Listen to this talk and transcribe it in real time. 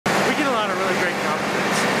get a lot of really great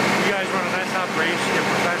compliments. You guys run a nice operation, you're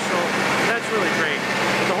professional, that's really great.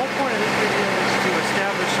 But the whole point of this video is to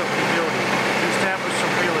establish some humility, to establish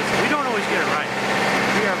some realism. We don't always get it right.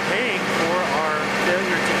 We are paying for our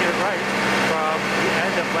failure to get it right from the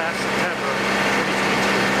end of last September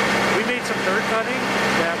 2022. We made some third cutting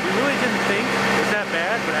that we really didn't think was that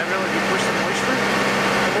bad, but evidently we pushed the moisture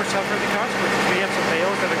and we're suffering the consequences. We have some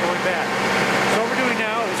bales that are going bad. So what we're doing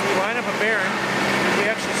now is we line up a barron and we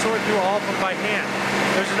actually sort through all of them by hand.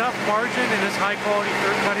 There's enough margin in this high quality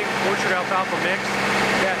third cutting orchard alfalfa mix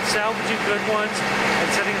that salvaging good ones and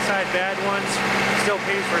setting aside bad ones still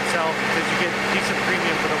pays for itself because you get decent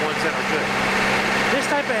premium for the ones that are good. This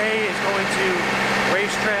type of hay is going to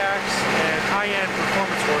racetracks and high-end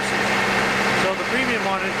performance horses, so the premium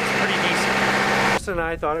on it is pretty decent. Justin and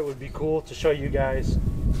I thought it would be cool to show you guys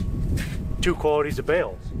two qualities of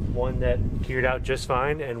bales, one that cured out just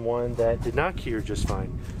fine and one that did not cure just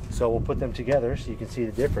fine. So we'll put them together so you can see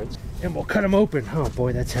the difference, and we'll cut them open. Oh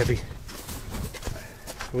boy, that's heavy.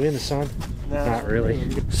 Are we in the sun? No, not really.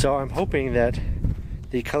 So I'm hoping that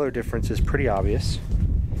the color difference is pretty obvious.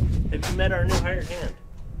 Have you met our new hired hand?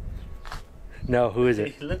 No, who is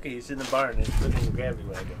it? Hey, look, he's in the barn. He's flipping the gravity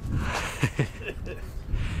wagon.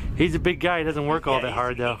 He's a big guy. He doesn't work all that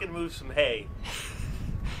hard, though. He can move some hay.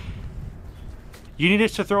 You need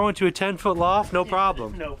us to throw into a 10-foot loft? No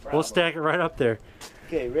problem. No problem. We'll stack it right up there.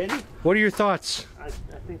 Okay, ready? What are your thoughts? I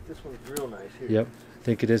think this one's real nice here. Yep, I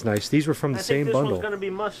think it is nice. These were from the same bundle. this one's going to be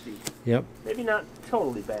musty. Yep. Maybe not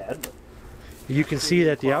totally bad, but you can see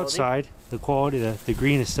that the outside, the quality, the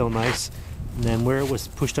green is still nice, and then where it was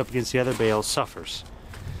pushed up against the other bales suffers.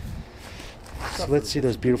 So let's see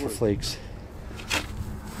those beautiful flakes.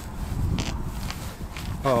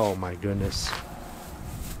 Oh my goodness.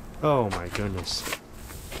 Oh my goodness.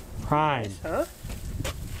 Prime. Huh?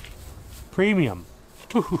 Premium.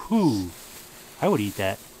 Hoo-hoo-hoo. I would eat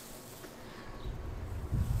that.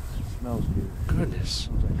 Smells good. Goodness.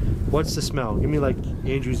 What's the smell? Give me like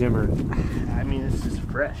Andrew Zimmer. I mean, it's just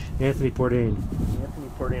fresh. Anthony Bourdain. Anthony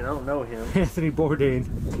Bourdain, I don't know him. Anthony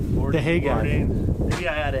Bourdain. The hay guy. Maybe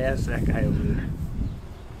I had to ask that guy over there.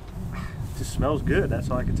 It just smells good,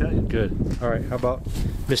 that's all I can tell you. Good. Alright, how about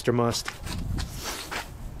Mr. Must?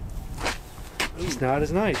 He's not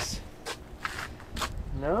as nice.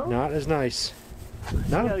 No? Not as nice.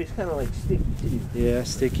 No, he's kind of like sticky too. Yeah,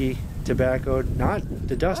 sticky, tobacco.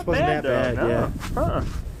 The dust wasn't that bad. No. Yeah. Huh.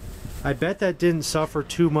 I bet that didn't suffer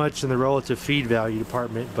too much in the relative feed value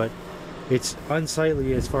department, but it's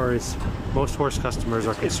unsightly as far as most horse customers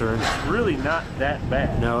are concerned. It's really not that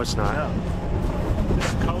bad. No, it's not. No.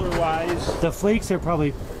 Just color-wise. The flakes are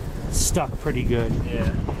probably stuck pretty good. Yeah.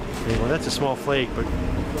 Well, that's a small flake, but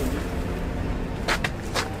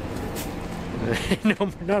no,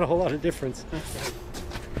 not a whole lot of difference.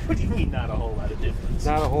 What do you mean not a whole lot of difference?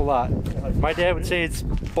 Not a whole lot. My dad would say it's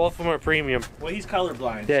both of them are premium. Well, he's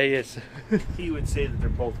colorblind. Yeah, he is. He would say that they're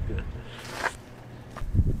both good.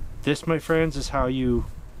 This, my friends, is how you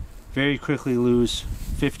very quickly lose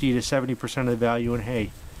 50 to 70% of the value in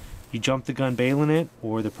hay. You jump the gun baling it,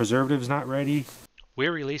 or the preservative's not ready.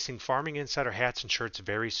 We're releasing Farming Insider hats and shirts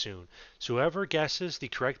very soon, so whoever guesses the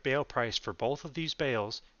correct bale price for both of these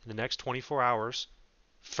bales in the next 24 hours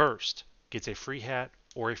first gets a free hat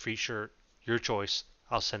or a free shirt. Your choice.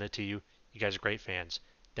 I'll send it to you. You guys are great fans.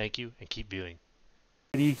 Thank you, and keep viewing.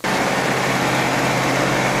 Gonna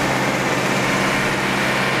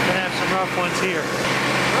have some rough ones here.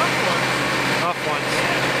 Rough ones? Rough ones.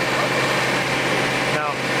 No.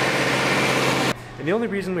 And the only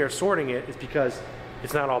reason we are sorting it is because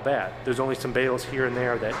it's not all bad. There's only some bales here and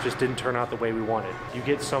there that just didn't turn out the way we wanted. You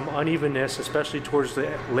get some unevenness, especially towards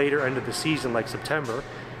the later end of the season, like September,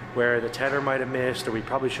 where the tedder might have missed, or we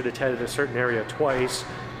probably should have tedded a certain area twice,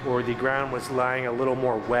 or the ground was lying a little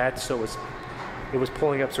more wet, so it was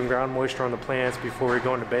pulling up some ground moisture on the plants before we were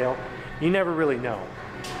going to bale. You never really know.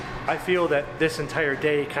 I feel that this entire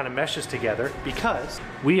day kind of meshes together because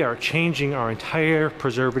we are changing our entire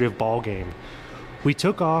preservative ball game. We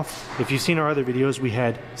took off, if you've seen our other videos, we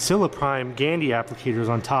had Siliprime Gandy applicators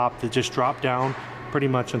on top that just drop down pretty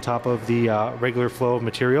much on top of the regular flow of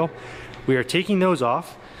material. We are taking those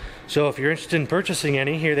off. So if you're interested in purchasing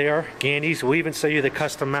any, here they are, Gandys. We'll even sell you the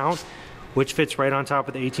custom mount, which fits right on top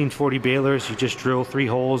of the 1840 balers. You just drill 3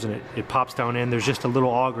 holes and it pops down in. There's just a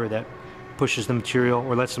little auger that pushes the material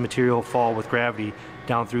or lets the material fall with gravity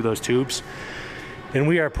down through those tubes. And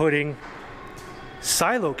we are putting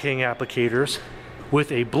Silo King applicators with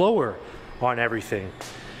a blower on everything.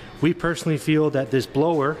 We personally feel that this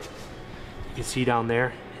blower, you can see down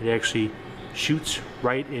there, it actually shoots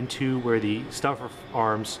right into where the stuffer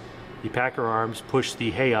arms the packer arms push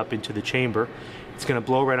the hay up into the chamber. It's going to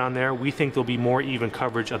blow right on there. We think there'll be more even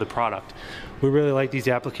coverage of the product. We really like these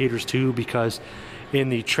applicators too, because in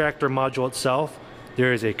the tractor module itself,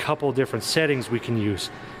 there is a couple different settings we can use.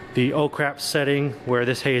 The oh crap setting, where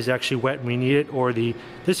this hay is actually wet and we need it, or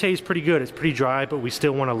this hay is pretty good, it's pretty dry, but we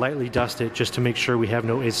still want to lightly dust it just to make sure we have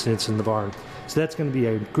no incidents in the barn. So that's going to be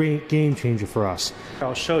a great game changer for us.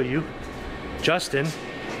 I'll show you Justin,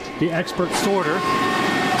 the expert sorter,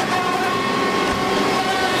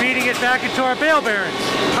 feeding it back into our bale bearings.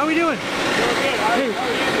 How are we doing? Hey,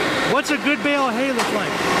 what's a good bale of hay look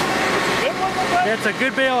like? That's a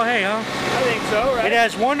good bale of hay, huh? I think so, right? It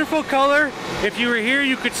has wonderful color. If you were here,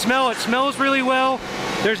 you could smell it. It smells really well.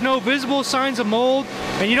 There's no visible signs of mold,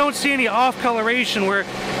 and you don't see any off coloration where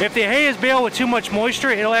if the hay is baled with too much moisture,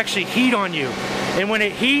 it'll actually heat on you. And when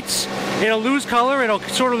it heats, it'll lose color. It'll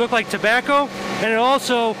sort of look like tobacco, and it'll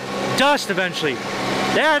also dust eventually.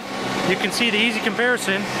 That, you can see the easy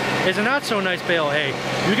comparison, is a not so nice bale of hay.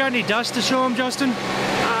 You got any dust to show him, Justin?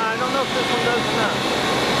 I don't know if this one does or not.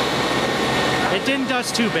 It didn't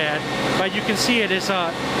dust too bad, but you can see it is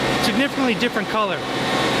a significantly different color.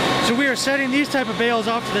 So we are setting these type of bales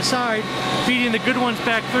off to the side, feeding the good ones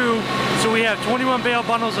back through. So we have 21 bale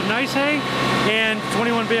bundles of nice hay and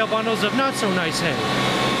 21 bale bundles of not so nice hay.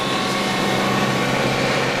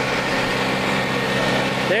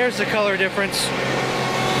 There's the color difference.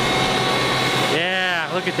 Yeah,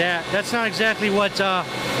 look at that. That's not exactly what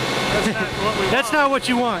that's not what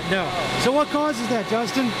you want, no. So what causes that,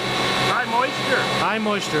 Justin? High moisture. High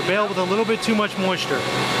moisture, bale with a little bit too much moisture.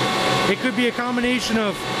 It could be a combination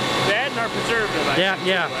of that and our preservative. I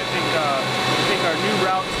think our new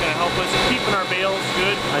route is going to help us keeping our bales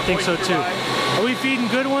good. I think so too. High. Are we feeding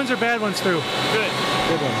good ones or bad ones through? Good.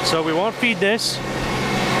 Good ones. So we won't feed this.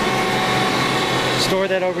 Store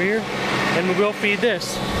that over here, and we will feed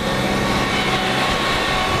this.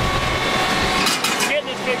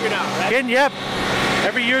 Getting it figured out, right? Yep.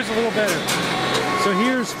 Every year's a little better. So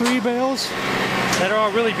here's 3 bales that are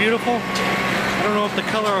all really beautiful. I don't know if the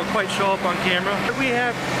color will quite show up on camera. We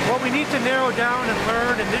have what we need to narrow down and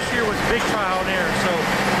learn, and this year was a big trial and error, so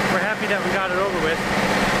we're happy that we got it over with.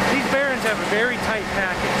 These bearings have a very tight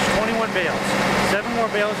package, 21 bales, 7 more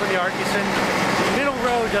bales for the Arkeson. The middle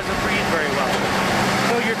row doesn't breathe very well.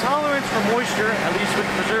 So your tolerance for moisture, at least with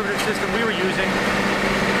the preservative system we were using,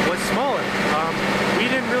 was smaller. We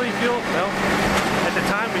didn't really feel, well, at the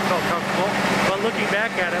time we felt comfortable, but looking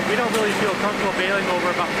back at it, we don't really feel comfortable baling over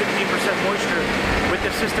about 15% moisture with the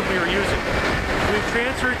system we were using. We've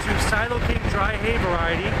transferred to Silo King dry hay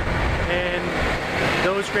variety, and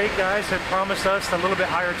those great guys have promised us a little bit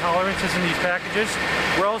higher tolerances in these packages.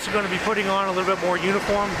 We're also going to be putting on a little bit more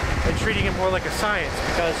uniform and treating it more like a science,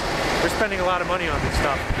 because we're spending a lot of money on this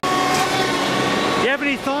stuff. Do you have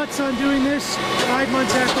any thoughts on doing this 5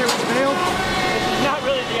 months after it was baled? Not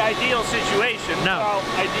really the ideal situation. No. Well,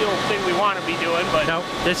 ideal thing we want to be doing, but no,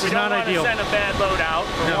 this is not ideal. We don't want to send a bad load out,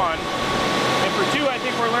 for one. And for 2, I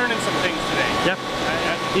think we're learning some things today. Yep.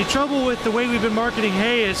 The trouble with the way we've been marketing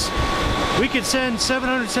hay is we could send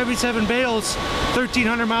 777 bales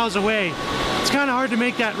 1,300 miles away. It's kind of hard to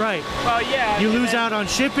make that right. Well, yeah. You lose out on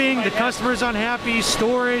shipping, the customer's unhappy,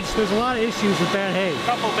 storage. There's a lot of issues with bad hay. A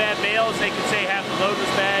couple bad bales, they could say half the load was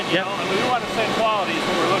bad. You know, and we want to send quality is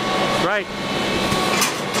what we're looking for. Right.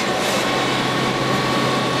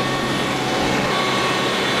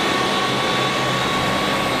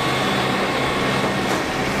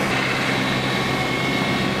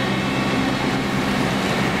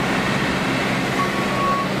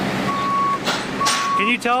 Can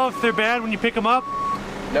you tell if they're bad when you pick them up?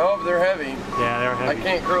 No, but they're heavy. Yeah, they're heavy. I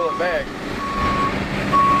can't curl it back.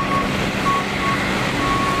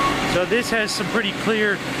 So this has some pretty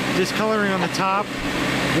clear discoloring on the top,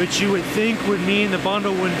 which you would think would mean the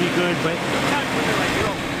bundle wouldn't be good, but Sometimes when they're like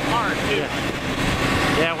real hard too.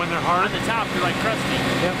 yeah, when they're hard. On the top, they're like crusty.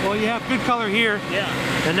 Yeah, well, you have good color here, Yeah.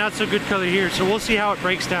 and not so good color here, so we'll see how it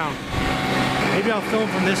breaks down. Maybe I'll film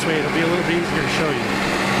from this way, it'll be a little bit easier to show you.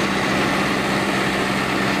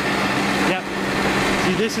 Yep.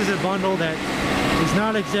 See, this is a bundle that is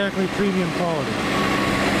not exactly premium quality.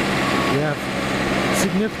 You have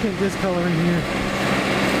significant discoloring here,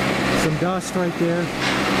 some dust right there.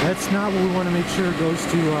 That's not what we want to make sure goes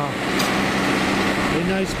to a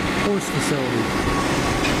nice horse facility.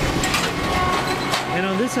 And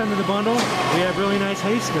on this end of the bundle, we have really nice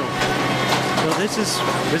hay still. So this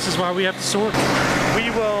is why we have to sort. We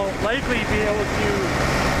will likely be able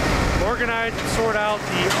to organize and sort out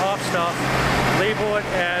the off stuff, label it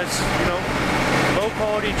as, you know, low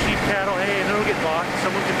quality, cheap cattle hay, and it'll get bought.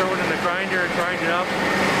 Someone can throw it in the grinder and grind it up,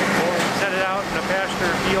 or set it out in a pasture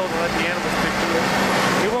or field and let the animals pick through it.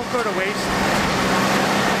 It won't go to waste.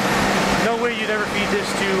 No way you'd ever feed this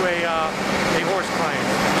to a horse client.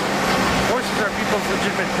 Horses are people's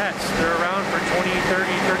legitimate pets. They're around for 20,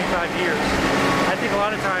 30, 35 years. I think a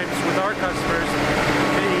lot of times with our customers,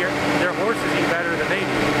 their horses eat better than they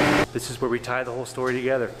do. This is where we tie the whole story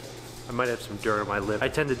together. I might have some dirt on my lip. I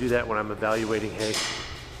tend to do that when I'm evaluating hay.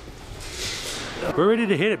 We're ready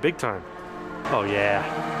to hit it big time. Oh yeah.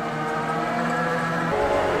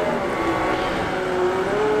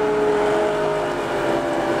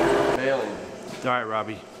 Mailing. All right,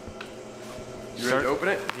 Robbie. You ready to open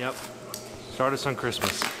it? Yep. Start us on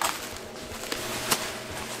Christmas.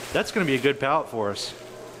 That's going to be a good pallet for us.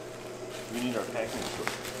 We need our packing slip.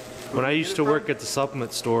 When I used to work at the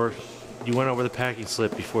supplement store, you went over the packing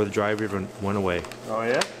slip before the driver even went away. Oh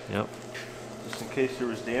yeah? Yep. Just in case there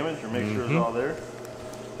was damage or make sure it's all there?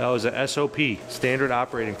 That was a SOP, standard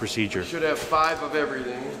operating procedure. Should have 5 of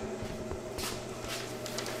everything.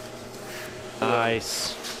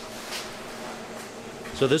 Nice.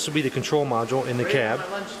 So this will be the control module in the cab.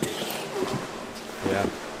 Yeah,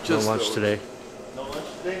 Just no lunch those. today. No lunch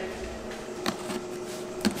today?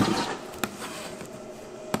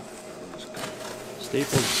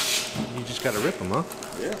 Staples, you just gotta rip them, huh?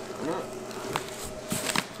 Yeah, why not?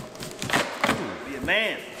 Be a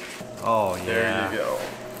man. Oh yeah. There you go.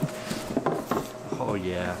 Oh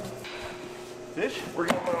yeah. Fish? We're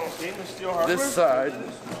going to put on stainless steel hardware? This side.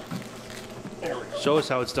 Show us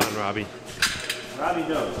how it's done, Robbie. Robbie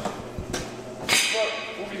knows.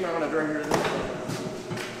 We'll be mounted right here.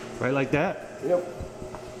 Right like that? Yep.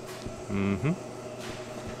 Mm-hmm.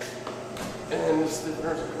 And the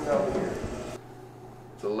stiffeners will come down here.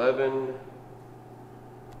 It's 11.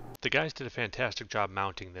 The guys did a fantastic job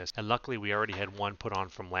mounting this, and luckily we already had one put on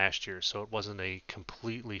from last year, so it wasn't a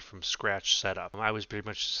completely from scratch setup. I was pretty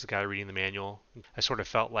much just the guy reading the manual. I sort of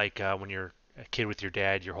felt like when you're a kid with your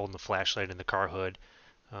dad, you're holding the flashlight in the car hood,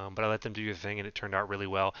 but I let them do their thing and it turned out really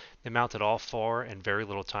well. They mounted all 4 in very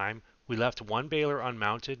little time. We left one baler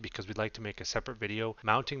unmounted because we'd like to make a separate video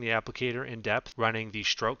mounting the applicator in depth, running the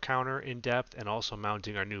stroke counter in depth, and also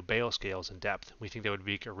mounting our new bale scales in depth. We think that would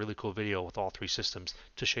make a really cool video with all 3 systems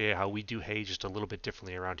to show you how we do hay just a little bit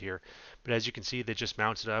differently around here. But as you can see, they just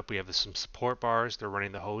mounted up. We have some support bars. They're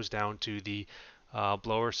running the hose down to the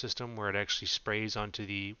blower system where it actually sprays onto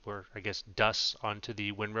the, or I guess dusts onto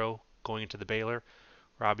the windrow going into the baler.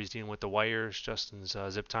 Robbie's dealing with the wires, Justin's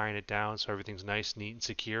zip tying it down so everything's nice, neat, and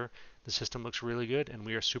secure. The system looks really good, and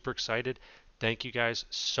we are super excited. Thank you guys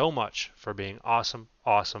so much for being awesome,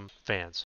 awesome fans.